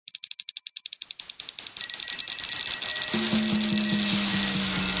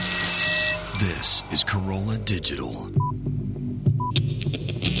This is Corolla Digital.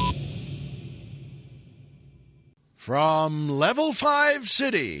 From Level 5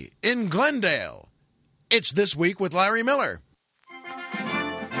 City in Glendale, it's This Week with Larry Miller.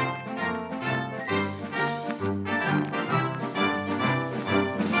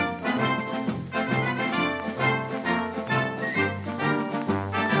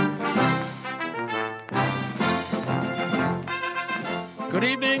 Good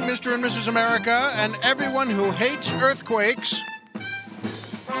evening, Mr. and Mrs. America, and everyone who hates earthquakes.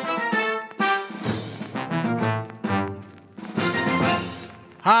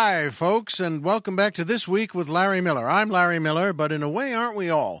 Hi, folks, and welcome back to This Week with Larry Miller. I'm Larry Miller, but in a way, aren't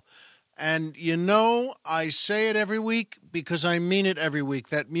we all? And you know, I say it every week because I mean it every week.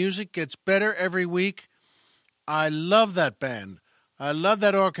 That music gets better every week. I love that band. I love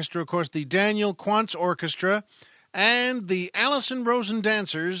that orchestra, of course, the Daniel Quantz Orchestra, and the Allison Rosen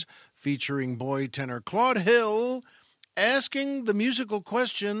Dancers, featuring boy tenor Claude Hill, asking the musical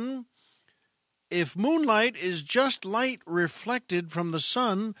question, if moonlight is just light reflected from the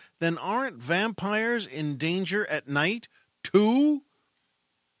sun, then aren't vampires in danger at night, too?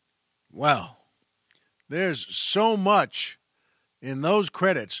 Well, there's so much in those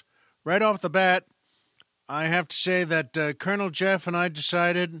credits. Right off the bat, I have to say that Colonel Jeff and I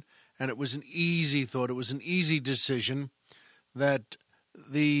decided, and it was an easy thought, it was an easy decision, that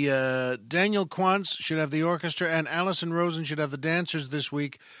the Daniel Quantz should have the orchestra and Allison Rosen should have the dancers this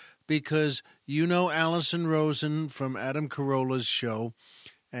week, because you know Allison Rosen from Adam Carolla's show,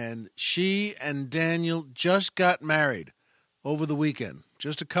 and she and Daniel just got married over the weekend,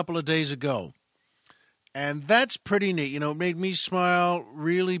 just a couple of days ago. And that's pretty neat. You know, it made me smile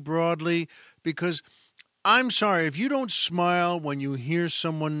really broadly, because I'm sorry, if you don't smile when you hear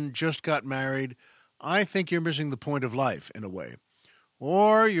someone just got married, I think you're missing the point of life in a way.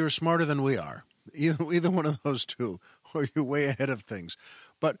 Or you're smarter than we are. Either one of those two, or you're way ahead of things.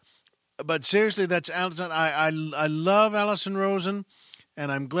 But seriously, that's Allison. I love Allison Rosen,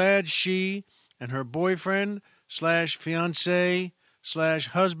 and I'm glad she and her boyfriend slash fiance slash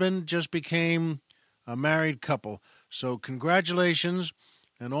husband just became a married couple. So congratulations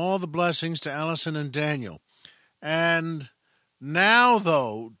and all the blessings to Allison and Daniel. And now,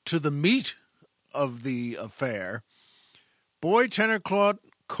 though, to the meat of the affair, boy tenor Claude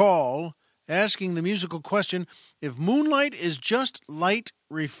Call asking the musical question, if moonlight is just light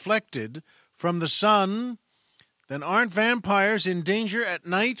reflected from the sun, then aren't vampires in danger at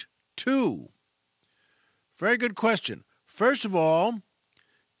night, too? Very good question. First of all,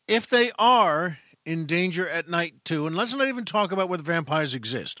 if they are in danger at night, too, and let's not even talk about whether vampires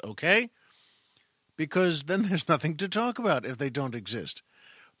exist, okay? Because then there's nothing to talk about if they don't exist.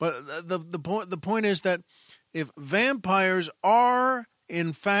 But the point is that if vampires are,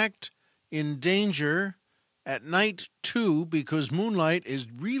 in fact, in danger at night, too, because moonlight is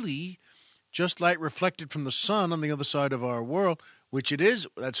really just light reflected from the sun on the other side of our world, which it is,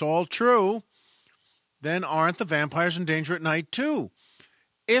 that's all true, then aren't the vampires in danger at night, too?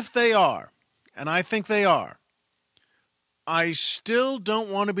 If they are, and I think they are, I still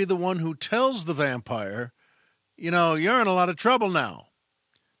don't want to be the one who tells the vampire, you know, you're in a lot of trouble now.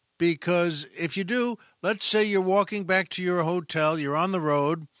 Because if you do, let's say you're walking back to your hotel, you're on the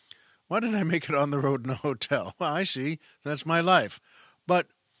road. Why did I make it on the road in a hotel? Well, I see. That's my life. But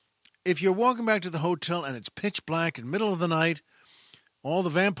if you're walking back to the hotel and it's pitch black in the middle of the night, all the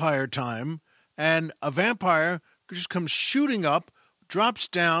vampire time, and a vampire just comes shooting up, drops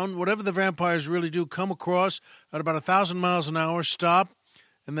down, whatever the vampires really do, come across at about 1,000 miles an hour, stop,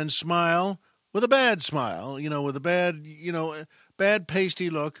 and then smile with a bad smile, you know, with a bad, bad pasty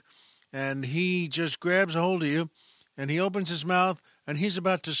look, and he just grabs a hold of you, and he opens his mouth, and he's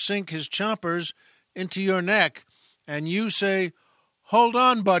about to sink his chompers into your neck, and you say, hold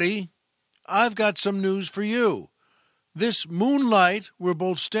on, buddy, I've got some news for you. This moonlight we're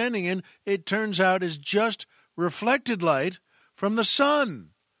both standing in, it turns out, is just reflected light from the sun.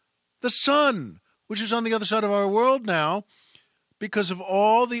 The sun, which is on the other side of our world now because of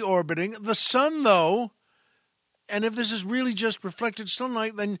all the orbiting. The sun, though, and if this is really just reflected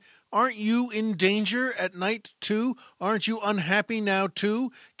sunlight, then aren't you in danger at night, too? Aren't you unhappy now,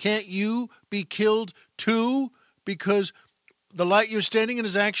 too? Can't you be killed, too, because the light you're standing in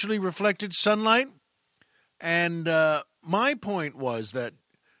is actually reflected sunlight? And my point was that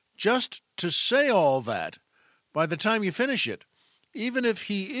just to say all that, by the time you finish it, even if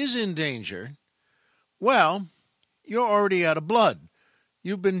he is in danger, well, you're already out of blood.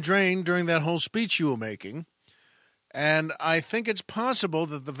 You've been drained during that whole speech you were making. And I think it's possible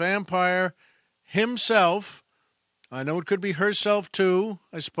that the vampire himself, I know it could be herself too,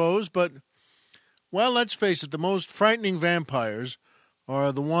 I suppose, but Well, let's face it, the most frightening vampires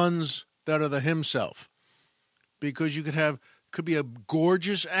are the ones that are the himself. Because you could be a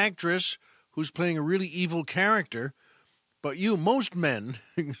gorgeous actress who's playing a really evil character, but most men,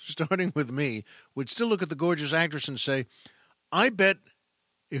 starting with me, would still look at the gorgeous actress and say, I bet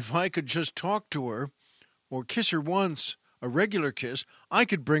if I could just talk to her or kiss her once, a regular kiss, I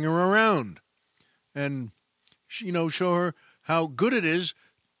could bring her around and, show her how good it is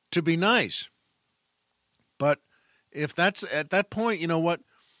to be nice. But if that's at that point, you know what?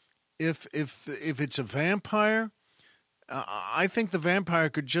 If it's a vampire, I think the vampire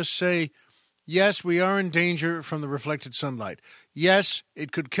could just say, yes, we are in danger from the reflected sunlight. Yes,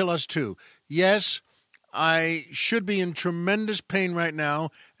 it could kill us too. Yes, I should be in tremendous pain right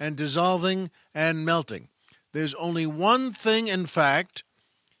now and dissolving and melting. There's only one thing, in fact,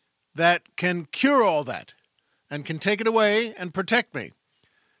 that can cure all that and can take it away and protect me.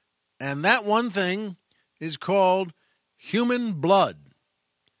 And that one thing is called human blood.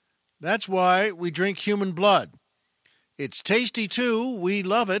 That's why we drink human blood. It's tasty too, we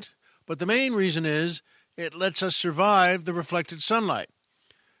love it, but the main reason is it lets us survive the reflected sunlight.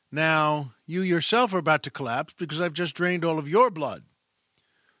 Now, you yourself are about to collapse because I've just drained all of your blood.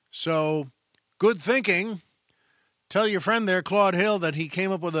 So, good thinking. Tell your friend there, Claude Hill, that he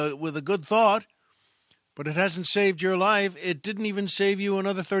came up with a good thought, but it hasn't saved your life. It didn't even save you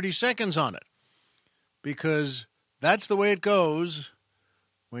another 30 seconds on it, because that's the way it goes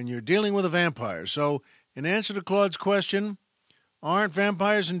when you're dealing with a vampire. So, in answer to Claude's question, aren't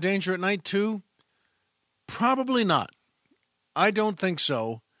vampires in danger at night too? Probably not. I don't think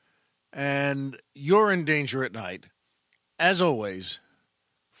so. And you're in danger at night, as always,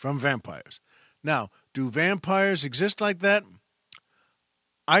 from vampires. Now, do vampires exist like that?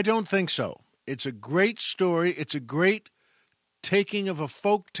 I don't think so. It's a great story. It's a great taking of a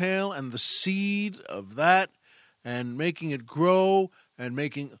folk tale and the seed of that and making it grow and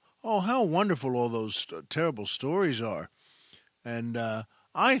making, how wonderful all those terrible stories are. And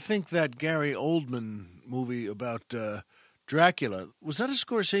I think that Gary Oldman movie about Dracula, was that a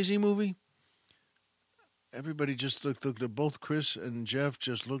Scorsese movie? Everybody just looked at both Chris and Jeff,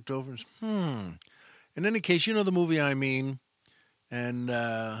 just looked over and said, In any case, you know the movie I mean, and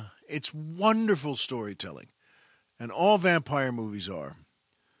it's wonderful storytelling, and all vampire movies are,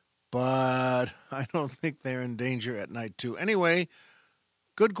 but I don't think they're in danger at night too. Anyway,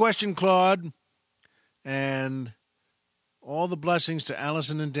 good question, Claude, and all the blessings to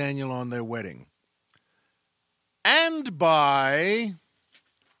Allison and Daniel on their wedding. And by,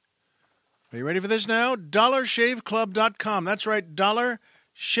 are you ready for this now? DollarShaveClub.com. That's right,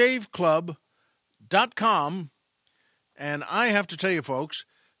 DollarShaveClub.com. And I have to tell you, folks,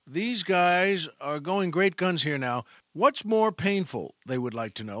 these guys are going great guns here now. What's more painful, they would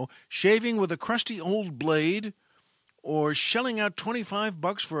like to know, shaving with a crusty old blade or shelling out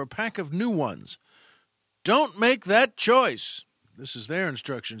 $25 for a pack of new ones? Don't make that choice. This is their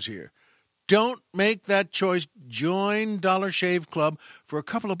instructions here. Don't make that choice. Join Dollar Shave Club for a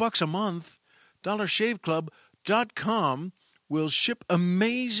couple of bucks a month. DollarShaveClub.com will ship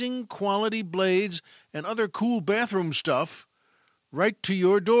amazing quality blades and other cool bathroom stuff right to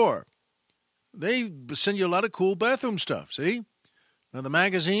your door. They send you a lot of cool bathroom stuff, see? Now, the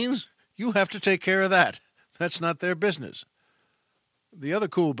magazines, you have to take care of that. That's not their business. The other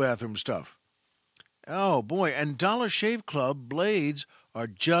cool bathroom stuff. Oh, boy, and Dollar Shave Club blades are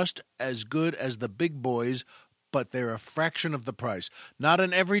just as good as the big boys, but they're a fraction of the price. Not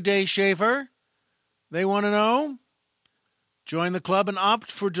an everyday shaver? They want to know? Join the club and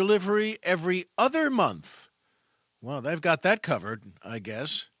opt for delivery every other month. Well, they've got that covered, I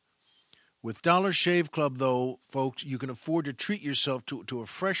guess. With Dollar Shave Club, though, folks, you can afford to treat yourself to a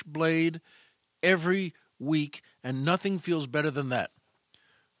fresh blade every week, and nothing feels better than that.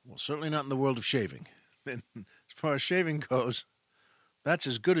 Well, certainly not in the world of shaving. As far as shaving goes, that's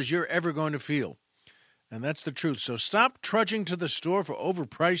as good as you're ever going to feel. And that's the truth. So stop trudging to the store for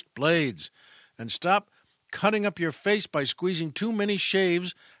overpriced blades. And stop cutting up your face by squeezing too many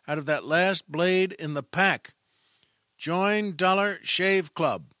shaves out of that last blade in the pack. Join Dollar Shave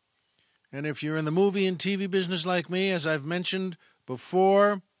Club. And if you're in the movie and TV business like me, as I've mentioned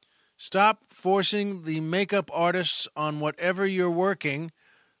before, stop forcing the makeup artists on whatever you're working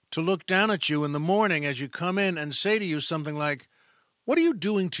to look down at you in the morning as you come in and say to you something like, what are you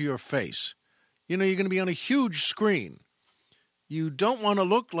doing to your face? You know, you're going to be on a huge screen. You don't want to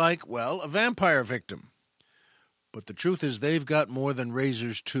look like, well, a vampire victim. But the truth is they've got more than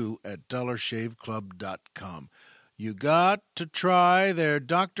razors, too, at DollarShaveClub.com. You got to try their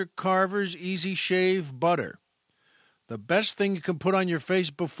Dr. Carver's Easy Shave Butter. the best thing you can put on your face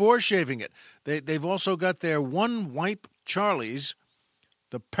before shaving it. They've also got their One Wipe Charlies,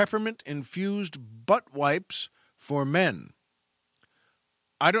 the peppermint-infused butt wipes for men.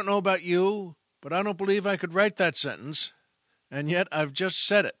 I don't know about you, but I don't believe I could write that sentence, and yet I've just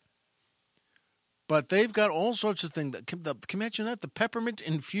said it. But they've got all sorts of things. Can you imagine that? The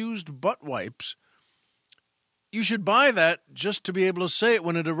peppermint-infused butt wipes. You should buy that just to be able to say it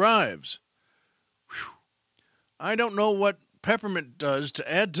when it arrives. Whew. I don't know what peppermint does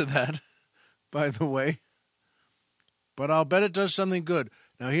to add to that, by the way, but I'll bet it does something good.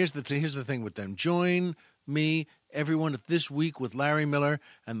 Now, here's the thing with them. Join me, everyone, This Week with Larry Miller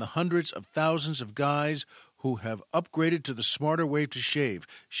and the hundreds of thousands of guys who have upgraded to the smarter way to shave.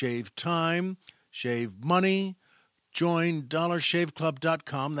 Shave time, shave money. Join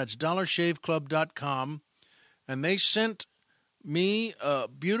DollarShaveClub.com. That's DollarShaveClub.com. And they sent me a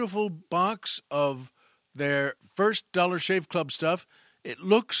beautiful box of their first Dollar Shave Club stuff. It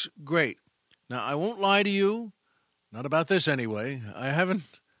looks great. Now, I won't lie to you. Not about this anyway. I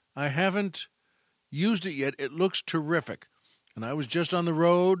haven't used it yet. It looks terrific. And I was just on the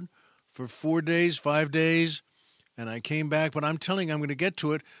road for 4 days, 5 days, and I came back. But I'm telling you, I'm going to get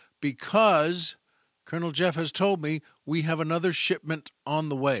to it because Colonel Jeff has told me we have another shipment on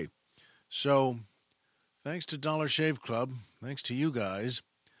the way. So thanks to Dollar Shave Club, thanks to you guys,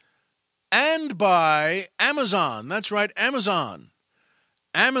 and by Amazon. That's right, Amazon.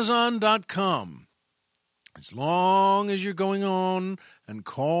 Amazon.com. As long as you're going on and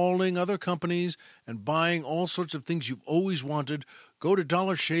calling other companies and buying all sorts of things you've always wanted, go to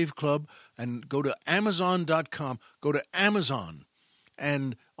Dollar Shave Club and go to Amazon.com. Go to Amazon.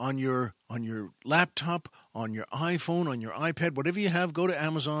 And on your laptop, on your iPhone, on your iPad, whatever you have, go to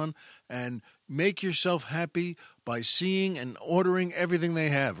Amazon and make yourself happy by seeing and ordering everything they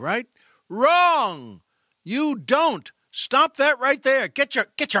have, right? Wrong! You don't. Stop that right there. Get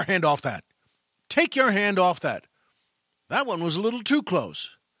your hand off that. Take your hand off that. That one was a little too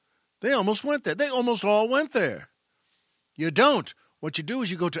close. They almost went there. They almost all went there. You don't. What you do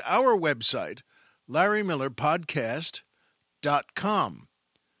is you go to our website, LarryMillerPodcast.com.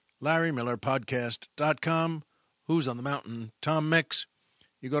 LarryMillerPodcast.com. Who's on the mountain? Tom Mix.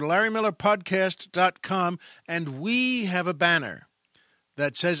 You go to LarryMillerPodcast.com, and we have a banner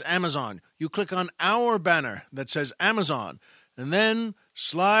that says Amazon. You click on our banner that says Amazon, and then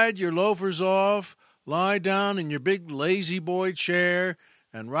slide your loafers off, lie down in your big lazy boy chair,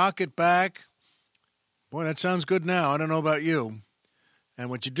 and rock it back. Boy, that sounds good now. I don't know about you. And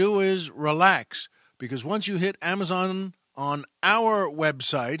what you do is relax, because once you hit Amazon on our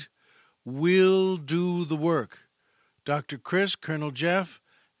website, we'll do the work. Dr. Chris, Colonel Jeff,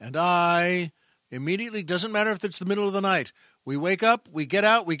 and I immediately, doesn't matter if it's the middle of the night, we wake up, we get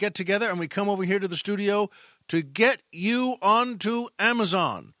out, we get together, and we come over here to the studio to get you onto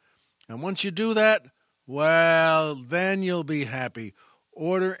Amazon. And once you do that, well, then you'll be happy.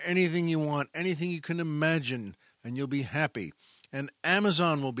 Order anything you want, anything you can imagine, and you'll be happy. And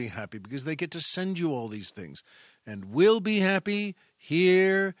Amazon will be happy because they get to send you all these things. And we'll be happy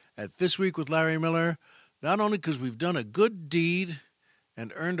here at This Week with Larry Miller, not only because we've done a good deed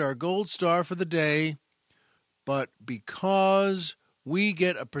and earned our gold star for the day, but because we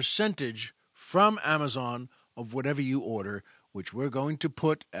get a percentage from Amazon of whatever you order, which we're going to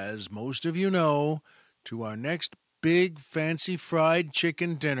put, as most of you know, to our next big fancy fried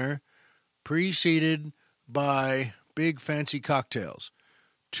chicken dinner, preceded by big fancy cocktails.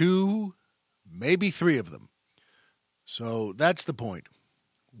 2, maybe 3 of them. So that's the point.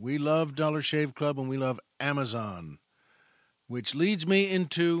 We love Dollar Shave Club and we love Amazon, which leads me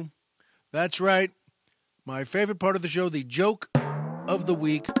into, that's right, my favorite part of the show, the joke of the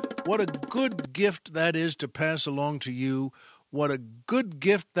week. What a good gift that is to pass along to you. What a good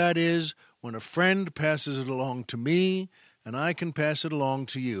gift that is when a friend passes it along to me and I can pass it along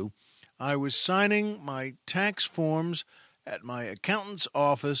to you. I was signing my tax forms at my accountant's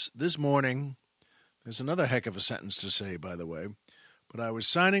office this morning. There's another heck of a sentence to say, by the way. But I was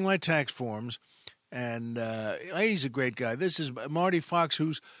signing my tax forms, and he's a great guy. This is Marty Fox,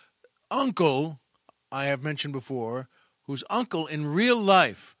 whose uncle, I have mentioned before, whose uncle in real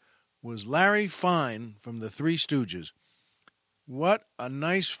life was Larry Fine from the Three Stooges. What a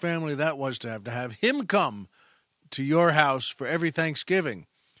nice family that was to have him come to your house for every Thanksgiving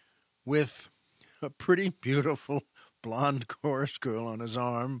with a pretty beautiful blonde chorus girl on his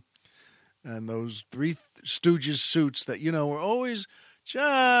arm and those Three Stooges suits that, you know, were always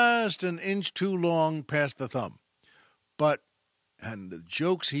just an inch too long past the thumb. But, and the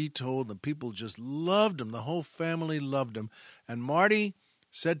jokes he told, the people just loved him. The whole family loved him. And Marty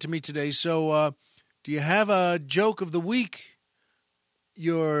said to me today, so do you have a joke of the week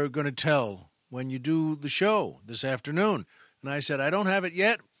you're going to tell when you do the show this afternoon? And I said, I don't have it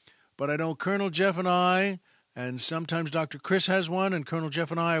yet, but I know Colonel Jeff and I, and sometimes Dr. Chris has one, and Colonel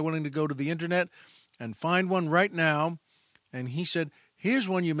Jeff and I are willing to go to the internet and find one right now. And he said, here's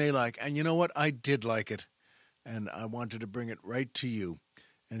one you may like. And you know what? I did like it, and I wanted to bring it right to you.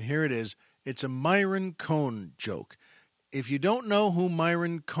 And here it is. It's a Myron Cohn joke. If you don't know who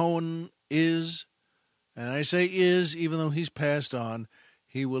Myron Cohn is, and I say is even though he's passed on,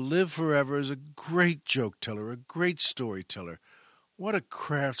 he will live forever as a great joke teller, a great storyteller. What a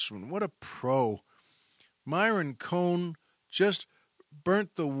craftsman, what a pro. Myron Cohn just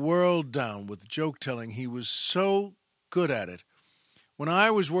burnt the world down with joke telling. He was so good at it. When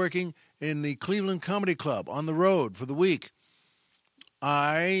I was working in the Cleveland Comedy Club on the road for the week,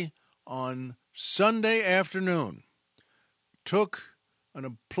 on Sunday afternoon, took an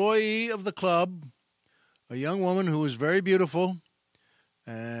employee of the club, a young woman who was very beautiful,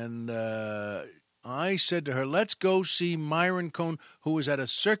 and I said to her, let's go see Myron Cohn, who was at a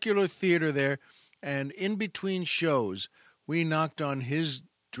circular theater there, and in between shows, we knocked on his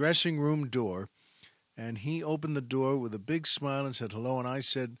dressing room door, and he opened the door with a big smile and said hello, and I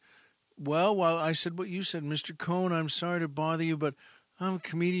said, I said what you said, Mr. Cohn, I'm sorry to bother you, but I'm a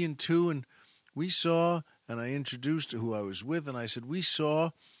comedian too, and we saw, and I introduced who I was with, and I said, we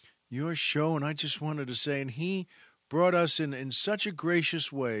saw your show, and I just wanted to say, and he brought us in such a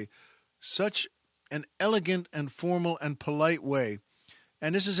gracious way, such an elegant and formal and polite way.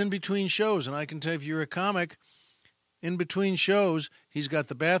 And this is in between shows, and I can tell you, if you're a comic, in between shows, he's got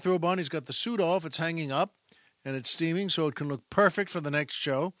the bathrobe on, he's got the suit off, it's hanging up, and it's steaming, so it can look perfect for the next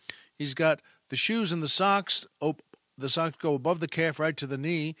show. He's got the shoes and the socks. The socks go above the calf right to the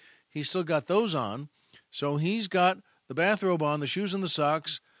knee. He's still got those on. So he's got the bathrobe on, the shoes and the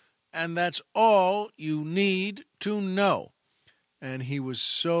socks, and that's all you need to know. And he was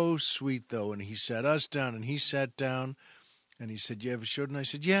so sweet, though, and he sat us down, and he sat down, and he said, you have a show? And I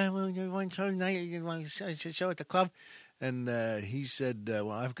said, yeah, well, you want to show at the club? And he said,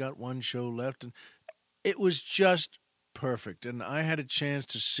 well, I've got one show left. And it was just perfect, and I had a chance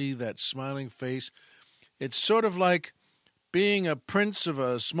to see that smiling face. It's sort of like being a prince of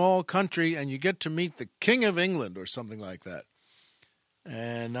a small country and you get to meet the King of England or something like that.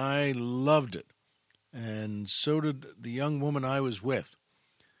 And I loved it. And so did the young woman I was with.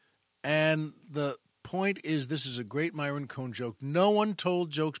 And the point is, this is a great Myron Cohn joke. No one told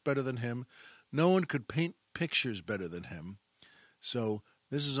jokes better than him. No one could paint pictures better than him. So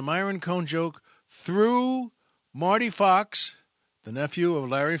this is a Myron Cohn joke through Marty Fox, the nephew of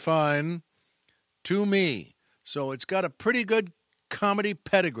Larry Fine, to me. So it's got a pretty good comedy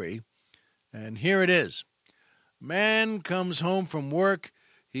pedigree, and here it is. Man comes home from work.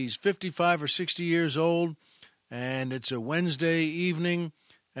 He's 55 or 60 years old, and it's a Wednesday evening,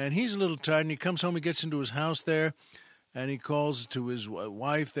 and he's a little tired, and he comes home, he gets into his house there, and he calls to his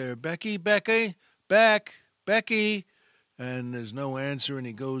wife there, Becky, Becky, and there's no answer, and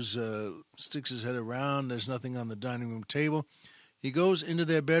he goes, sticks his head around, there's nothing on the dining room table. He goes into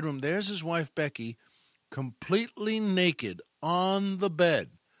their bedroom, there's his wife, Becky, completely naked on the bed,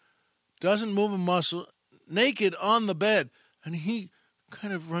 doesn't move a muscle, naked on the bed, and he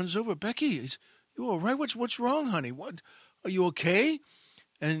kind of runs over. Becky, is you all right? What's wrong, honey? What, are you okay?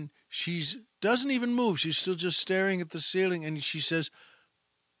 And she doesn't even move. She's still just staring at the ceiling, and she says,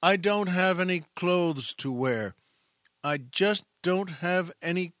 I don't have any clothes to wear. I just don't have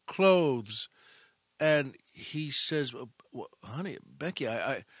any clothes. And he says, well, honey, Becky,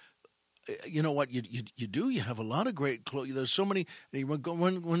 I you know what you do? You have a lot of great clothes. There's so many. And he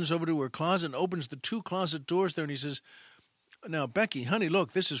runs over to her closet and opens the two closet doors there, and he says, now, Becky, honey,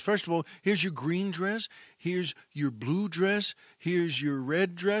 look, this is, first of all, here's your green dress. Here's your blue dress. Here's your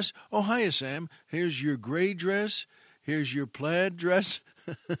red dress. Oh, hiya, Sam. Here's your gray dress. Here's your plaid dress.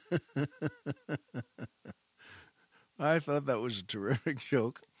 I thought that was a terrific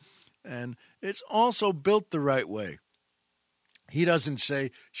joke. And it's also built the right way. He doesn't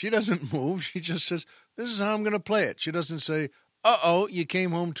say, she doesn't move. She just says, this is how I'm going to play it. She doesn't say, uh-oh, you came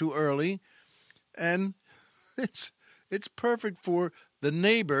home too early. And it's perfect for the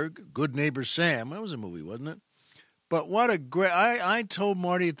neighbor, Good Neighbor Sam. That was a movie, wasn't it? But what a great, I told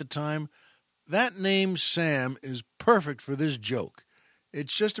Marty at the time, that name Sam is perfect for this joke.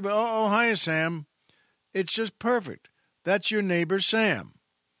 It's just about, oh, hiya, Sam. It's just perfect. That's your neighbor Sam.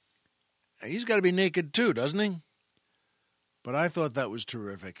 He's got to be naked too, doesn't he? But I thought that was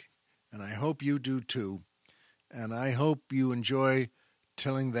terrific, and I hope you do too. And I hope you enjoy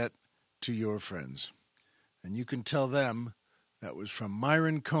telling that to your friends. And you can tell them that was from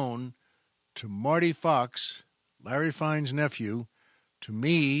Myron Cohn to Marty Fox, Larry Fine's nephew, to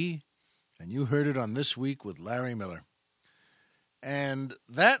me, and you heard it on This Week with Larry Miller. And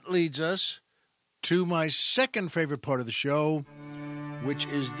that leads us to my second favorite part of the show, which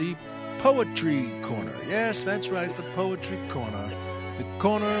is the Poetry Corner. Yes, that's right, the Poetry Corner. The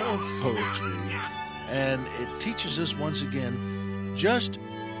corner of poetry. And it teaches us once again, just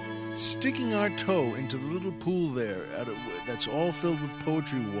sticking our toe into the little pool there that's all filled with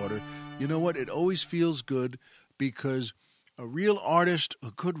poetry water. You know what? It always feels good because a real artist,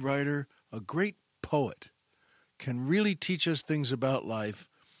 a good writer, a great poet can really teach us things about life,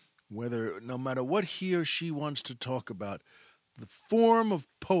 no matter what he or she wants to talk about. The form of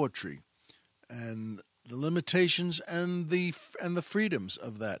poetry and the limitations and the freedoms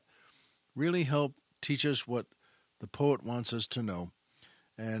of that really help teach us what the poet wants us to know.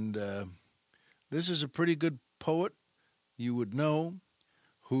 And this is a pretty good poet you would know,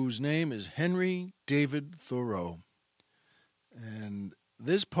 whose name is Henry David Thoreau. And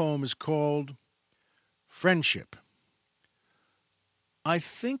this poem is called Friendship. I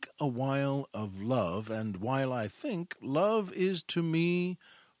think a while of love, and while I think, love is to me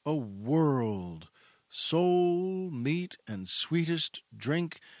a world, soul meet and sweetest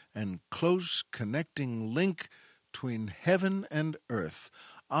drink, and close connecting link 'tween heaven and earth.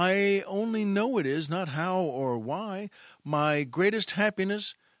 I only know it is, not how or why, my greatest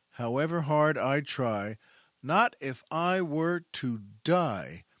happiness, however hard I try. Not if I were to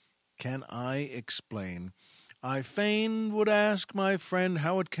die can I explain. I fain would ask my friend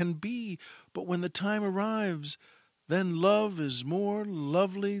how it can be, but when the time arrives, then love is more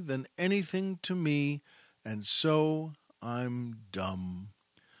lovely than anything to me, and so I'm dumb.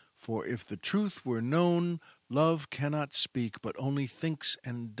 For if the truth were known, love cannot speak, but only thinks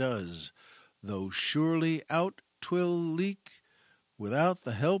and does, though surely out 'twill leak, without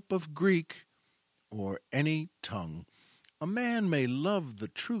the help of Greek or any tongue. A man may love the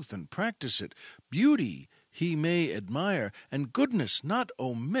truth and practice it, beauty he may admire, and goodness not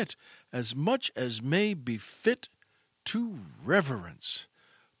omit, as much as may befit to reverence.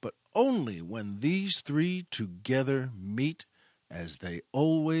 But only when these three together meet, as they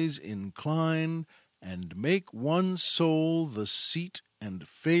always incline, and make one soul the seat and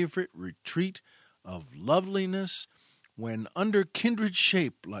favorite retreat of loveliness, when under kindred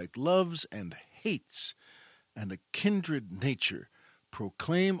shape, like loves and hates, and a kindred nature,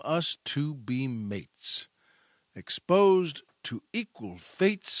 proclaim us to be mates, exposed to equal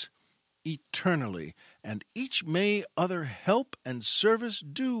fates eternally, and each may other help and service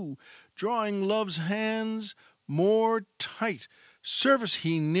do, drawing love's hands more tight, service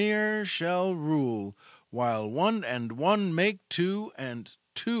he ne'er shall rule, while one and one make two, and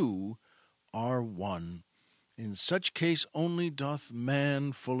two are one. In such case only doth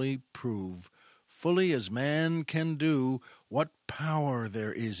man fully prove, fully as man can do, what power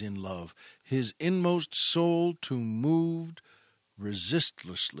there is in love, his inmost soul to move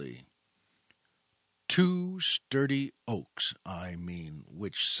resistlessly. Two sturdy oaks, I mean,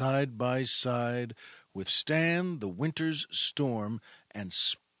 which side by side withstand the winter's storm, and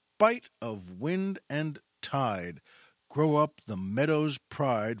spite of wind and tide, grow up the meadow's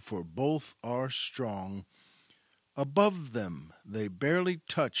pride, for both are strong. Above them they barely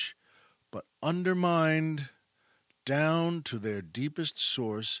touch, but undermined down to their deepest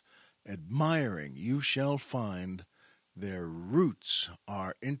source, admiring you shall find, their roots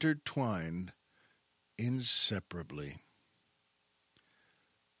are intertwined inseparably.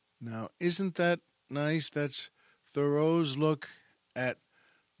 Now, isn't that nice? That's Thoreau's look at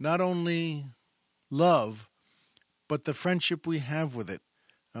not only love, but the friendship we have with it,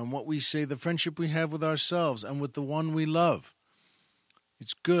 and what we say, the friendship we have with ourselves and with the one we love.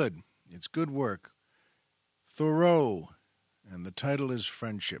 It's good. It's good work. Thoreau, and the title is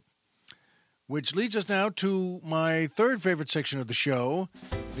Friendship. Which leads us now to my third favorite section of the show,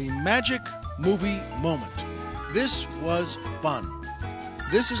 the Magic Movie Moment. This was fun.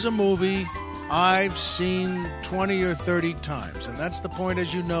 This is a movie I've seen 20 or 30 times, and that's the point,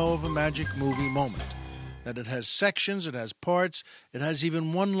 as you know, of a magic movie moment. That it has sections, it has parts, it has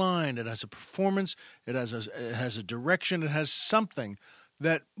even one line, it has a performance, it has a direction, it has something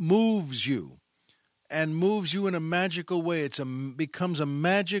that moves you, and moves you in a magical way. It becomes a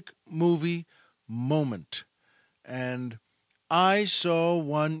magic movie moment. And I saw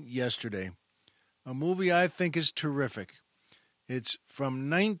one yesterday, a movie I think is terrific. It's from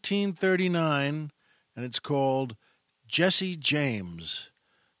 1939, and it's called Jesse James,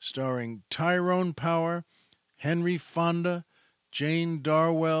 starring Tyrone Power, Henry Fonda, Jane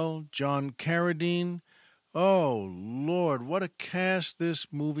Darwell, John Carradine. Oh, Lord, what a cast this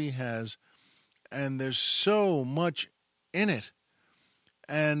movie has. and there's so much in it.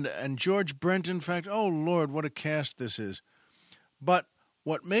 And George Brent, in fact, oh Lord, what a cast this is. But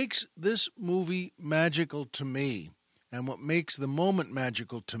what makes this movie magical to me, and what makes the moment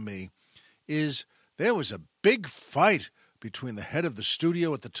magical to me, is there was a big fight between the head of the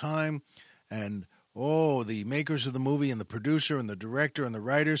studio at the time and the makers of the movie and the producer and the director and the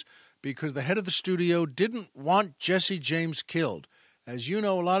writers, because the head of the studio didn't want Jesse James killed. As you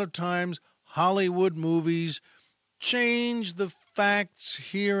know, a lot of times Hollywood movies change the facts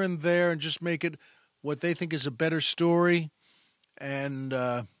here and there and just make it what they think is a better story. And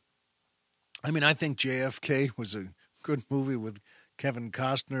I think JFK was a good movie with Kevin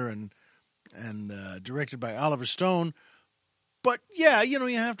Costner and directed by Oliver Stone. But yeah, you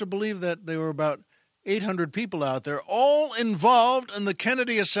have to believe that there were about 800 people out there, all involved in the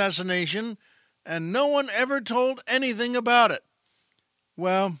Kennedy assassination, and no one ever told anything about it.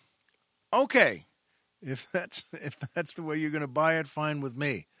 Well, okay, if that's the way you're going to buy it, fine with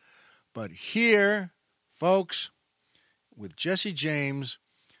me. But here, folks, with Jesse James,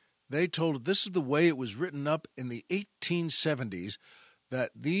 they told it this is the way it was written up in the 1870s,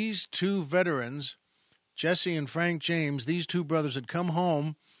 that these two veterans, Jesse and Frank James, these two brothers had come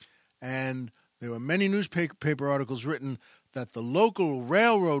home, and there were many newspaper articles written that the local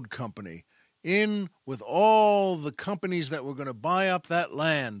railroad company, in with all the companies that were going to buy up that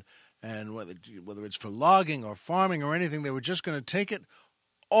land, and whether it's for logging or farming or anything, they were just going to take it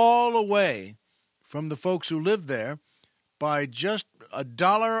all away from the folks who lived there by just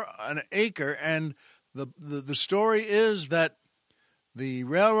 $1 an acre. And the story is that the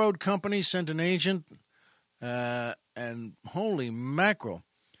railroad company sent an agent, and holy mackerel,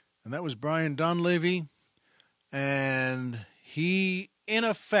 and that was Brian Donlevy, and he, in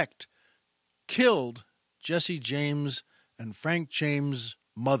effect, killed Jesse James and Frank James'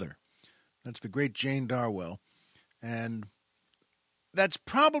 mother. That's the great Jane Darwell. And that's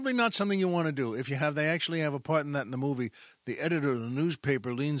probably not something you want to do. If they actually have a part in that in the movie, the editor of the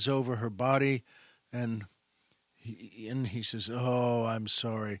newspaper leans over her body, and he says, "Oh, I'm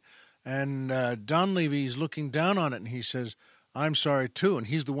sorry." And Donlevy's looking down on it, and he says, "I'm sorry, too." And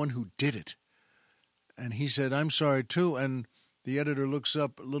he's the one who did it. And he said, "I'm sorry, too." And the editor looks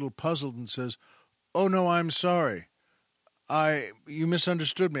up a little puzzled and says, "Oh, no, I'm sorry. You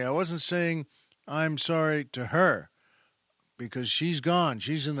misunderstood me. I wasn't saying I'm sorry to her, because she's gone.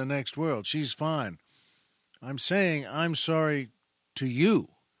 She's in the next world. She's fine. I'm saying I'm sorry to you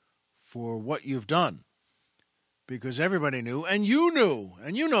for what you've done, because everybody knew, and you knew,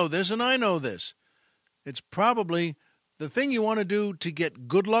 and you know this, and I know this. It's probably the thing you want to do to get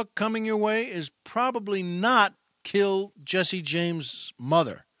good luck coming your way is probably not kill Jesse James'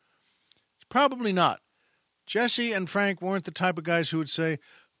 mother. It's probably not. Jesse and Frank weren't the type of guys who would say,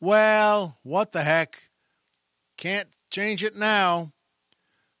 well, what the heck? Can't change it now.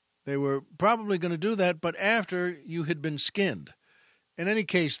 They were probably going to do that, but after you had been skinned. In any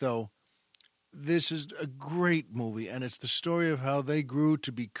case, though, this is a great movie, and it's the story of how they grew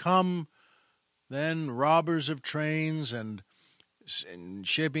to become then robbers of trains and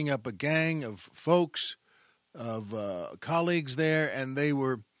shaping up a gang of folks, of colleagues there, and they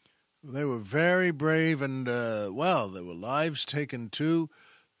were very brave, and there were lives taken too,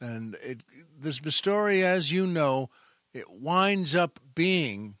 and the story, as you know, it winds up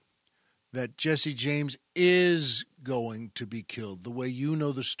being that Jesse James is going to be killed, the way you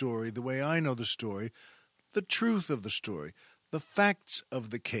know the story, the way I know the story, the truth of the story, the facts of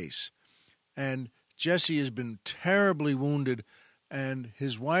the case. And Jesse has been terribly wounded, and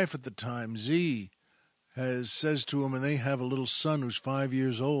his wife at the time, Z, says to him, and they have a little son who's 5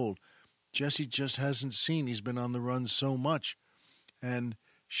 years old. Jesse just hasn't seen. He's been on the run so much. And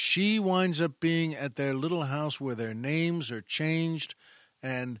she winds up being at their little house where their names are changed,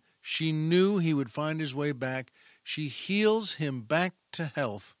 and she knew he would find his way back. She heals him back to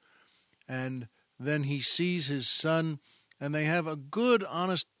health, and then he sees his son, and they have a good,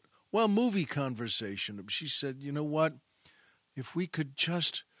 honest, movie conversation. She said, you know what, if we could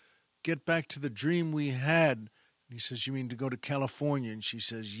just get back to the dream we had. And he says, you mean to go to California? And she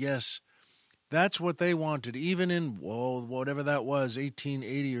says, yes. That's what they wanted, even in, whatever that was,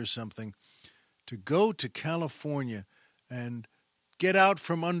 1880 or something, to go to California and get out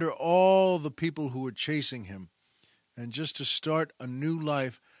from under all the people who were chasing him and just to start a new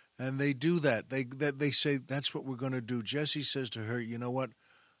life. And they do that. They say, that's what we're going to do. Jesse says to her, you know what,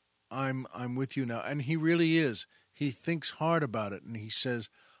 I'm with you now. And he really is. He thinks hard about it, and he says,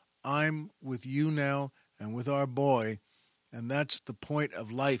 I'm with you now and with our boy, and that's the point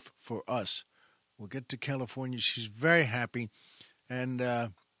of life for us. We'll get to California. She's very happy. And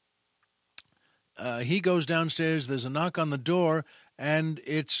he goes downstairs. There's a knock on the door, and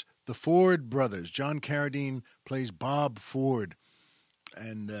it's the Ford brothers. John Carradine plays Bob Ford,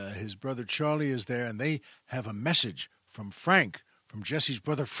 and his brother Charlie is there, and they have a message from Frank, from Jesse's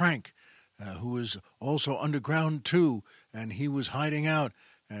brother Frank, who is also underground too, and he was hiding out.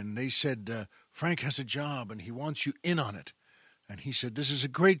 And they said, Frank has a job, and he wants you in on it. And he said, this is a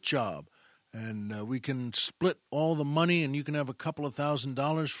great job, and we can split all the money, and you can have a couple of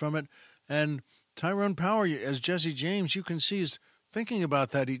 $1,000s from it. And Tyrone Power, as Jesse James, you can see, is thinking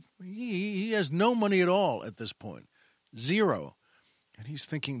about that. He has no money at all at this point, zero. And he's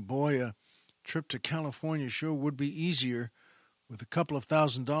thinking, boy, a trip to California sure would be easier with a couple of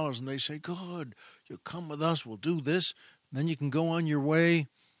 $1,000s. And they say, good, you'll come with us, we'll do this, and then you can go on your way.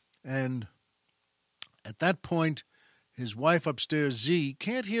 And at that point, his wife upstairs, Z,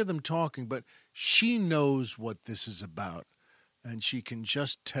 can't hear them talking, but she knows what this is about. And she can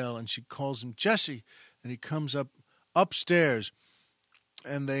just tell, and she calls him Jesse, and he comes upstairs,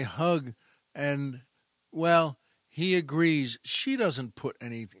 and they hug, and, well, he agrees. She doesn't put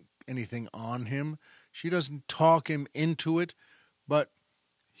anything on him. She doesn't talk him into it, but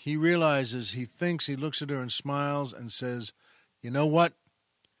he realizes, he thinks, he looks at her and smiles and says, you know what?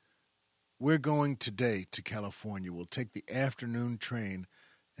 We're going today to California. We'll take the afternoon train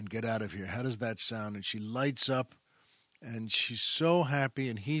and get out of here. How does that sound? And she lights up, and she's so happy,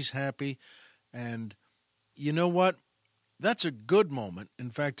 and he's happy. And you know what? That's a good moment.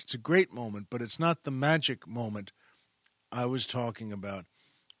 In fact, it's a great moment, but it's not the magic moment I was talking about.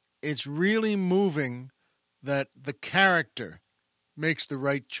 It's really moving that the character makes the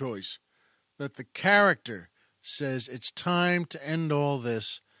right choice, that the character says it's time to end all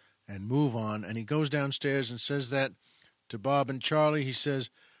this and move on. And he goes downstairs and says that to Bob and Charlie. He says,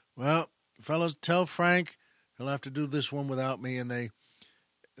 well, fellas, tell Frank he'll have to do this one without me. And they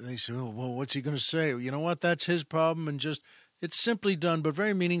say, oh, well, what's he going to say? You know what? That's his problem. And just, it's simply done, but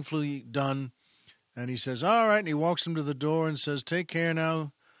very meaningfully done. And he says, all right. And he walks him to the door and says, take care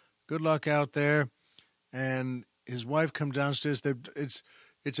now. Good luck out there. And his wife comes downstairs.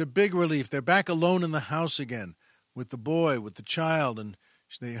 It's a big relief. They're back alone in the house again with the boy, with the child. And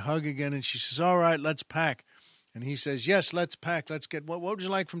they hug again. And she says, all right, let's pack. And he says, yes, let's pack. Let's get, what would you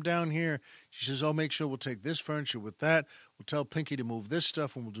like from down here? She says, oh, make sure we'll take this furniture with that. We'll tell Pinky to move this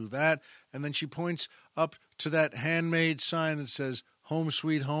stuff and we'll do that. And then she points up to that handmade sign that says, home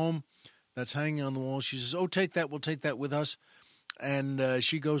sweet home. That's hanging on the wall. She says, oh, take that. We'll take that with us. And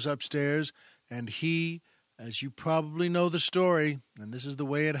she goes upstairs. And he, as you probably know the story, and this is the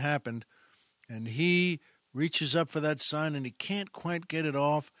way it happened, and he reaches up for that sign and he can't quite get it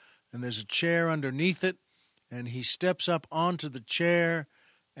off. And there's a chair underneath it. And he steps up onto the chair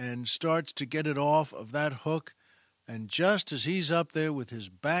and starts to get it off of that hook. And just as he's up there with his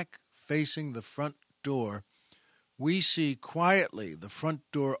back facing the front door, we see quietly the front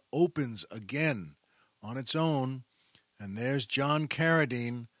door opens again on its own. And there's John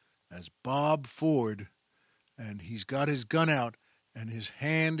Carradine as Bob Ford. And he's got his gun out and his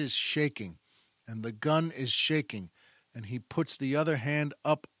hand is shaking. And the gun is shaking. And he puts the other hand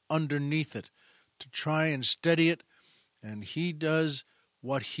up underneath it to try and steady it, and he does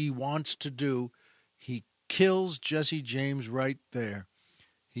what he wants to do. He kills Jesse James right there.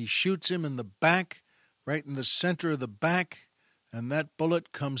 He shoots him in the back, right in the center of the back, and that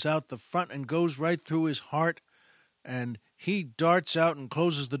bullet comes out the front and goes right through his heart, and he darts out and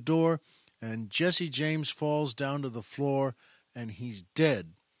closes the door, and Jesse James falls down to the floor, and he's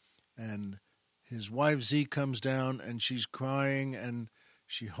dead. And his wife Z comes down, and she's crying, and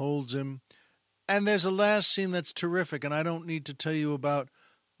she holds him. And there's a last scene that's terrific, and I don't need to tell you about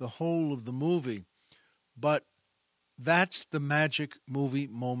the whole of the movie, but that's the magic movie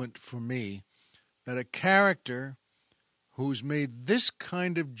moment for me, that a character who's made this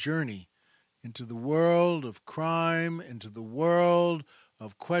kind of journey into the world of crime, into the world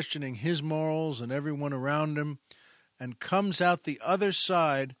of questioning his morals and everyone around him, and comes out the other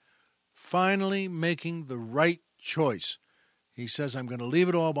side finally making the right choice. He says, I'm going to leave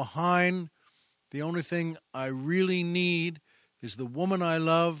it all behind. The only thing I really need is the woman I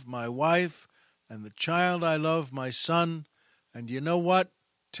love, my wife, and the child I love, my son. And you know what?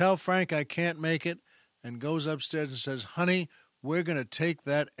 Tell Frank I can't make it. And goes upstairs and says, honey, we're going to take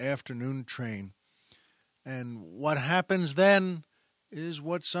that afternoon train. And what happens then is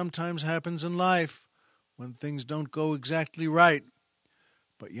what sometimes happens in life when things don't go exactly right.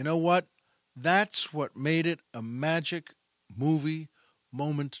 But you know what? That's what made it a magic movie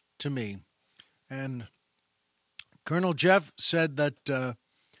moment to me. And Colonel Jeff said that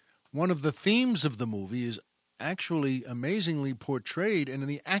one of the themes of the movie is actually amazingly portrayed in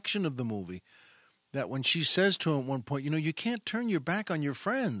the action of the movie. that when she says to him at one point, you can't turn your back on your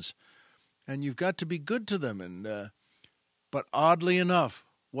friends, and you've got to be good to them. But oddly enough,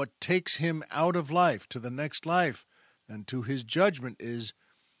 what takes him out of life to the next life and to his judgment is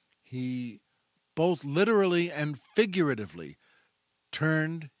he both literally and figuratively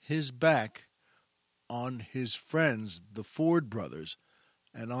turned his back on his friends, the Ford brothers,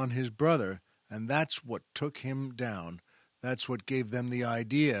 and on his brother, and that's what took him down. That's what gave them the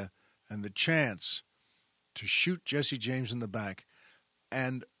idea and the chance to shoot Jesse James in the back.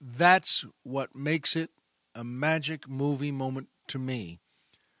 And that's what makes it a magic movie moment to me,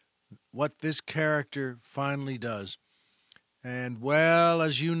 what this character finally does. And, well,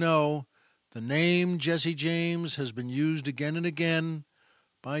 as you know, the name Jesse James has been used again and again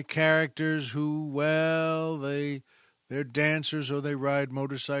by characters who, well, they're dancers or they ride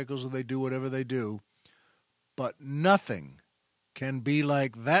motorcycles or they do whatever they do. But nothing can be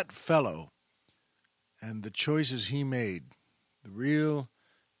like that fellow and the choices he made, the real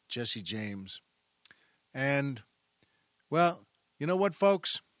Jesse James. And, well, you know what,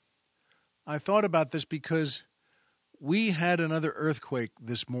 folks? I thought about this because we had another earthquake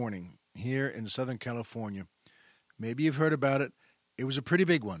this morning here in Southern California. Maybe you've heard about it. It was a pretty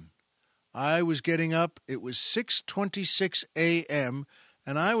big one. I was getting up. It was 6:26 a.m.,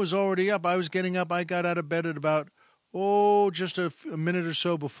 and I was already up. I was getting up. I got out of bed at about, just a minute or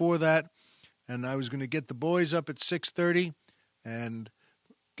so before that, and I was going to get the boys up at 6:30 and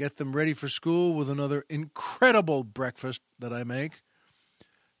get them ready for school with another incredible breakfast that I make.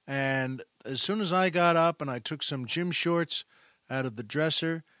 And as soon as I got up and I took some gym shorts out of the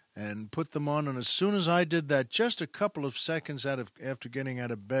dresser and put them on, and as soon as I did that, just a couple of seconds after getting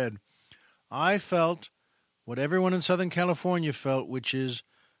out of bed, I felt what everyone in Southern California felt, which is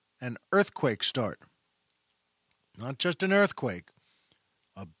an earthquake start. Not just an earthquake,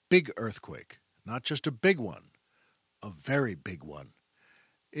 a big earthquake. Not just a big one, a very big one.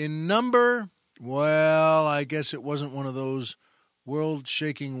 In number, well, I guess it wasn't one of those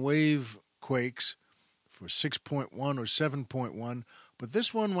world-shaking wave quakes for 6.1 or 7.1, but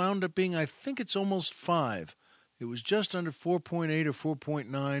this one wound up being, I think it's almost 5. It was just under 4.8 or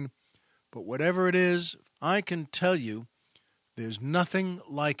 4.9, but whatever it is, I can tell you there's nothing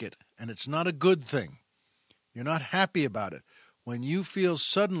like it, and it's not a good thing. You're not happy about it. When you feel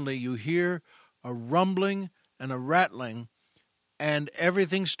suddenly you hear a rumbling and a rattling, and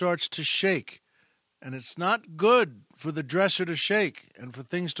everything starts to shake, and it's not good for the dresser to shake and for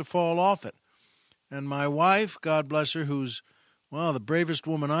things to fall off it. And my wife, God bless her, who's, well, the bravest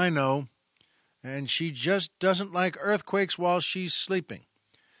woman I know, and she just doesn't like earthquakes while she's sleeping.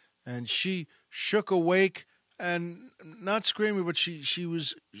 And she shook awake and not screaming, but she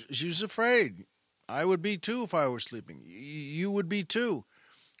was afraid. I would be too if I were sleeping. You would be too.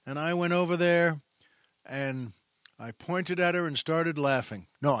 And I went over there and I pointed at her and started laughing.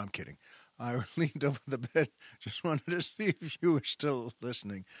 No, I'm kidding. I leaned over the bed, just wanted to see if you were still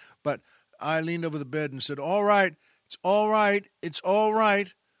listening. But I leaned over the bed and said, all right, it's all right, it's all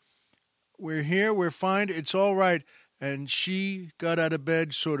right. We're here, we're fine, it's all right. And she got out of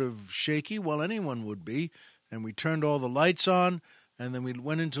bed sort of shaky, well, anyone would be. And we turned all the lights on, and then we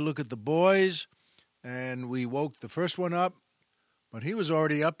went in to look at the boys, and we woke the first one up, but he was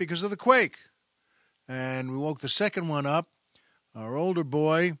already up because of the quake. And we woke the second one up, our older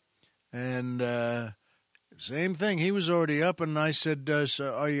boy, and same thing. He was already up, and I said,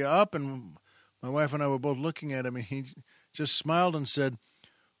 so are you up? And my wife and I were both looking at him, and he just smiled and said,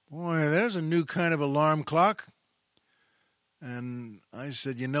 boy, there's a new kind of alarm clock. And I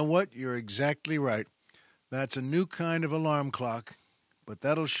said, you know what? You're exactly right. That's a new kind of alarm clock, but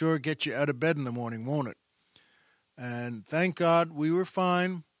that'll sure get you out of bed in the morning, won't it? And thank God we were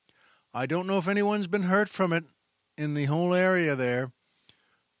fine. I don't know if anyone's been hurt from it in the whole area there,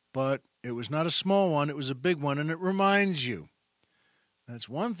 but it was not a small one. It was a big one, and it reminds you. That's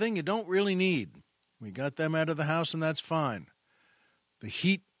one thing you don't really need. We got them out of the house, and that's fine. The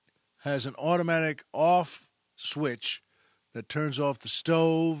heat has an automatic off switch that turns off the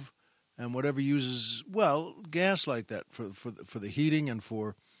stove and whatever uses, well, gas like that for the heating and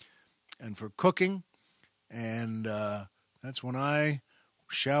for cooking. And that's when I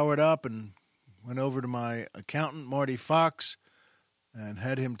showered up and went over to my accountant, Marty Fox, and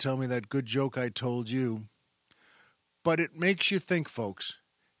had him tell me that good joke I told you. But it makes you think, folks.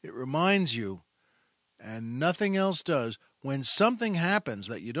 It reminds you, and nothing else does, when something happens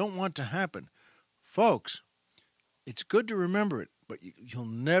that you don't want to happen. Folks, it's good to remember it, but you'll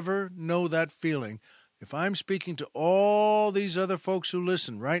never know that feeling. If I'm speaking to all these other folks who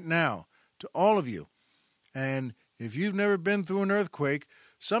listen right now, to all of you, and if you've never been through an earthquake,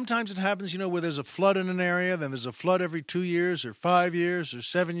 Sometimes it happens, where there's a flood in an area, then there's a flood every 2 years or 5 years or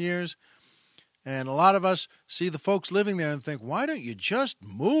 7 years. And a lot of us see the folks living there and think, why don't you just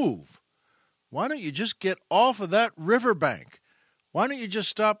move? Why don't you just get off of that riverbank? Why don't you just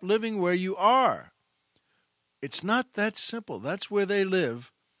stop living where you are? It's not that simple. That's where they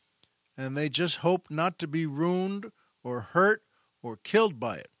live, and they just hope not to be ruined or hurt or killed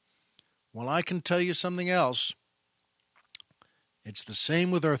by it. Well, I can tell you something else. It's the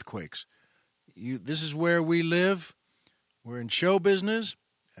same with earthquakes. This is where we live. We're in show business,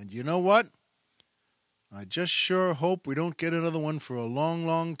 and you know what? I just sure hope we don't get another one for a long,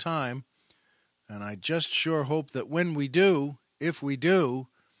 long time, and I just sure hope that when we do, if we do,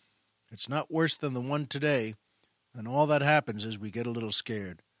 it's not worse than the one today, and all that happens is we get a little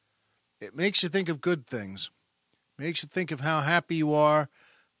scared. It makes you think of good things. It makes you think of how happy you are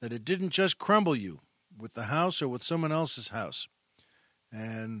that it didn't just crumble you with the house or with someone else's house.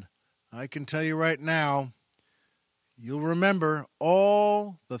 And I can tell you right now, you'll remember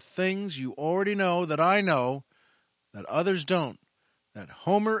all the things you already know that I know that others don't. That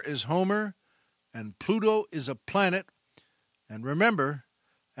Homer is Homer and Pluto is a planet. And remember,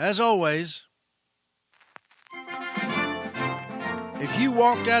 as always, if you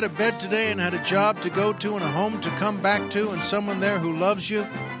walked out of bed today and had a job to go to and a home to come back to and someone there who loves you,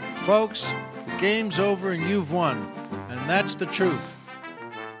 folks, the game's over and you've won. And that's the truth.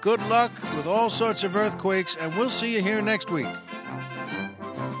 Good luck with all sorts of earthquakes, and we'll see you here next week.